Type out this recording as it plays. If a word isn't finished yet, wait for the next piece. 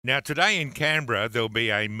Now, today in Canberra, there'll be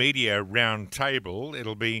a media roundtable.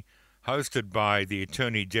 It'll be hosted by the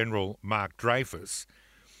Attorney General, Mark Dreyfus.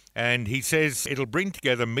 And he says it'll bring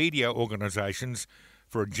together media organisations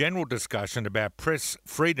for a general discussion about press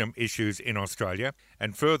freedom issues in Australia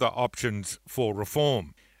and further options for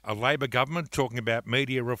reform. A Labor government talking about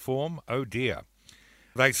media reform? Oh dear.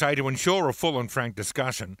 They say to ensure a full and frank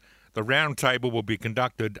discussion, the roundtable will be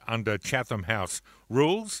conducted under Chatham House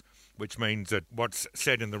rules, which means that what's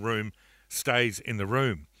said in the room stays in the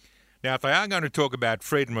room. Now, if they are going to talk about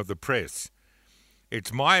freedom of the press,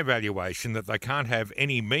 it's my evaluation that they can't have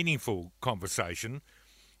any meaningful conversation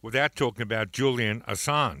without talking about Julian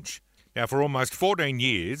Assange. Now, for almost 14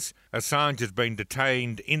 years, Assange has been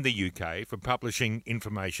detained in the UK for publishing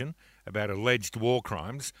information about alleged war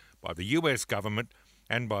crimes by the US government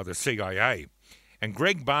and by the CIA. And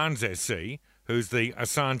Greg Barnes SC, who's the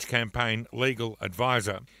Assange campaign legal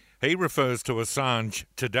advisor, he refers to Assange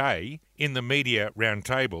today in the media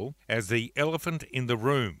roundtable as the elephant in the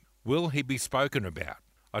room. Will he be spoken about?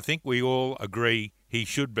 I think we all agree he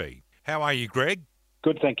should be. How are you, Greg?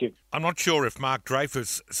 Good, thank you. I'm not sure if Mark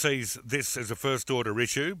Dreyfus sees this as a first-order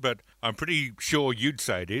issue, but I'm pretty sure you'd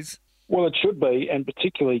say it is. Well, it should be, and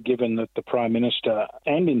particularly given that the Prime Minister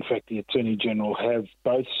and, in fact, the Attorney General have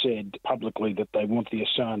both said publicly that they want the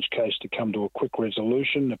Assange case to come to a quick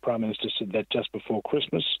resolution. The Prime Minister said that just before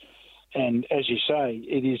Christmas. And as you say,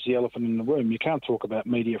 it is the elephant in the room. You can't talk about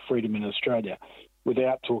media freedom in Australia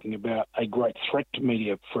without talking about a great threat to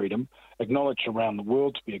media freedom, acknowledged around the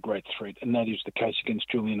world to be a great threat, and that is the case against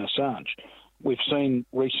Julian Assange. We've seen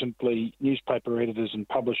recently newspaper editors and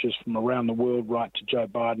publishers from around the world write to Joe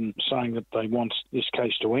Biden saying that they want this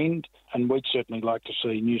case to end, and we'd certainly like to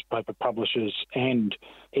see newspaper publishers and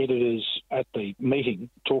editors at the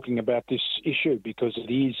meeting talking about this issue because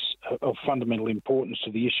it is of fundamental importance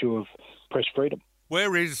to the issue of press freedom.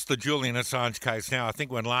 Where is the Julian Assange case now? I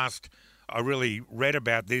think when last I really read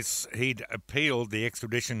about this, he'd appealed the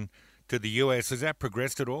extradition to the US. Has that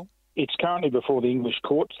progressed at all? It's currently before the English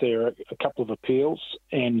courts. There are a couple of appeals,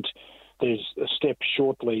 and there's a step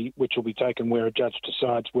shortly which will be taken where a judge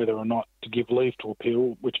decides whether or not to give leave to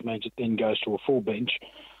appeal, which means it then goes to a full bench.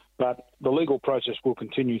 But the legal process will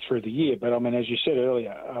continue through the year. But, as you said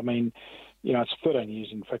earlier, it's 13 years,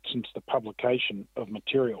 in fact, since the publication of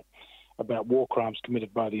material about war crimes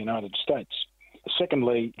committed by the United States.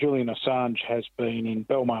 Secondly, Julian Assange has been in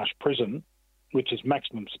Belmarsh Prison, which is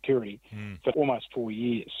maximum security, for almost 4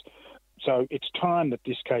 years. So it's time that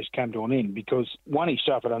this case came to an end because, one, he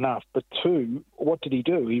suffered enough, but two, what did he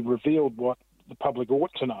do? He revealed what the public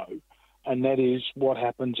ought to know, and that is what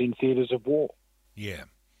happens in theatres of war. Yeah.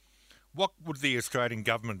 What would the Australian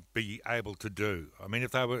government be able to do?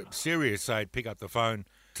 If they were serious, they'd pick up the phone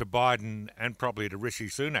to Biden and probably to Rishi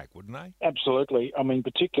Sunak, wouldn't they? Absolutely.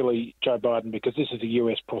 Particularly Joe Biden, because this is a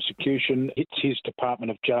US prosecution. It's his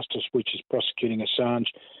Department of Justice which is prosecuting Assange.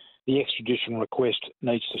 The extradition request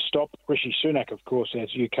needs to stop. Rishi Sunak, of course, as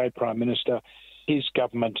UK Prime Minister, his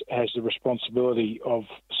government has the responsibility of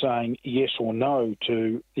saying yes or no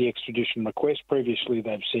to the extradition request. Previously,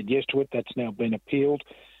 they've said yes to it. That's now been appealed.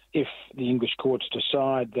 If the English courts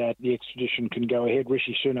decide that the extradition can go ahead,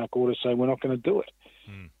 Rishi Sunak ought to say, we're not going to do it.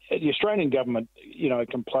 The Australian government,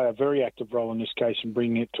 can play a very active role in this case in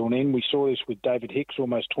bringing it to an end. We saw this with David Hicks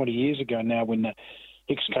almost 20 years ago now when the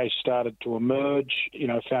Hicks case started to emerge,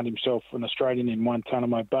 found himself an Australian in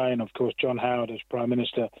Guantanamo Bay, and of course John Howard as Prime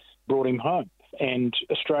Minister brought him home. And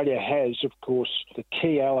Australia has, of course, the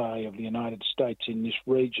key ally of the United States in this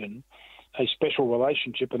region, a special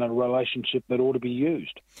relationship and a relationship that ought to be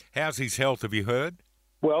used. How's his health, have you heard?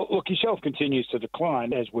 Well, look, his health continues to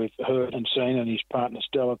decline, as we've heard and seen, and his partner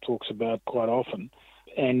Stella talks about quite often.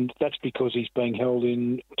 And that's because he's being held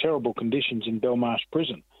in terrible conditions in Belmarsh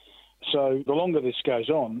Prison. So the longer this goes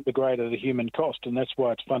on, the greater the human cost, and that's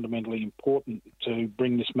why it's fundamentally important to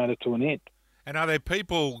bring this matter to an end. And are there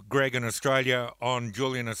people, Greg, in Australia on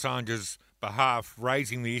Julian Assange's behalf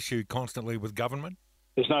raising the issue constantly with government?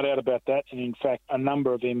 There's no doubt about that. And in fact, a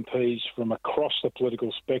number of MPs from across the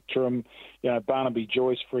political spectrum, Barnaby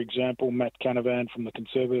Joyce, for example, Matt Canavan from the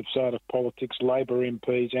Conservative side of politics, Labor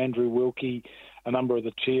MPs, Andrew Wilkie, a number of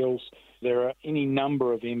the Teals. There are any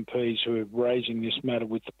number of MPs who are raising this matter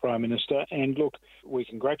with the Prime Minister. And look, we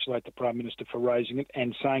congratulate the Prime Minister for raising it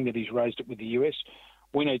and saying that he's raised it with the US.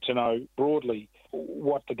 We need to know broadly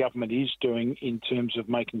what the government is doing in terms of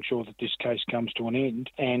making sure that this case comes to an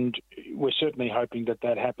end. And we're certainly hoping that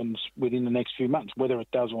that happens within the next few months. Whether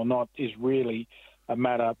it does or not is really a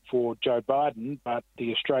matter for Joe Biden, but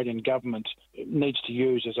the Australian government needs to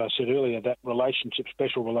use, as I said earlier, that relationship,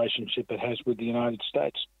 special relationship it has with the United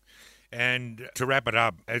States. And to wrap it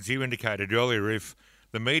up, as you indicated earlier, if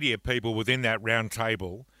the media people within that round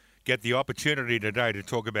table get the opportunity today to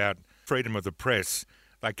talk about freedom of the press,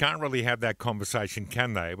 they can't really have that conversation,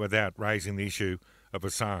 can they, without raising the issue of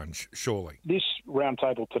Assange, surely? This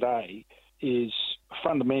roundtable today is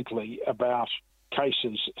fundamentally about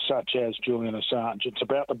cases such as Julian Assange. It's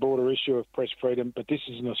about the broader issue of press freedom, but this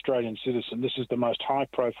is an Australian citizen. This is the most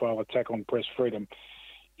high-profile attack on press freedom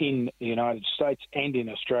in the United States and in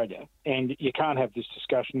Australia. And you can't have this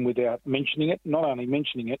discussion without mentioning it, not only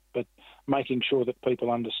mentioning it, but making sure that people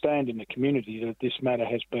understand in the community that this matter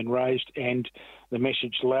has been raised, and the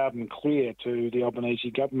message loud and clear to the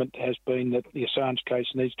Albanese government has been that the Assange case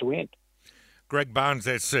needs to end. Greg Barnes,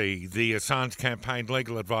 SC, the Assange Campaign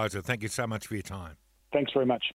legal advisor, thank you so much for your time. Thanks very much.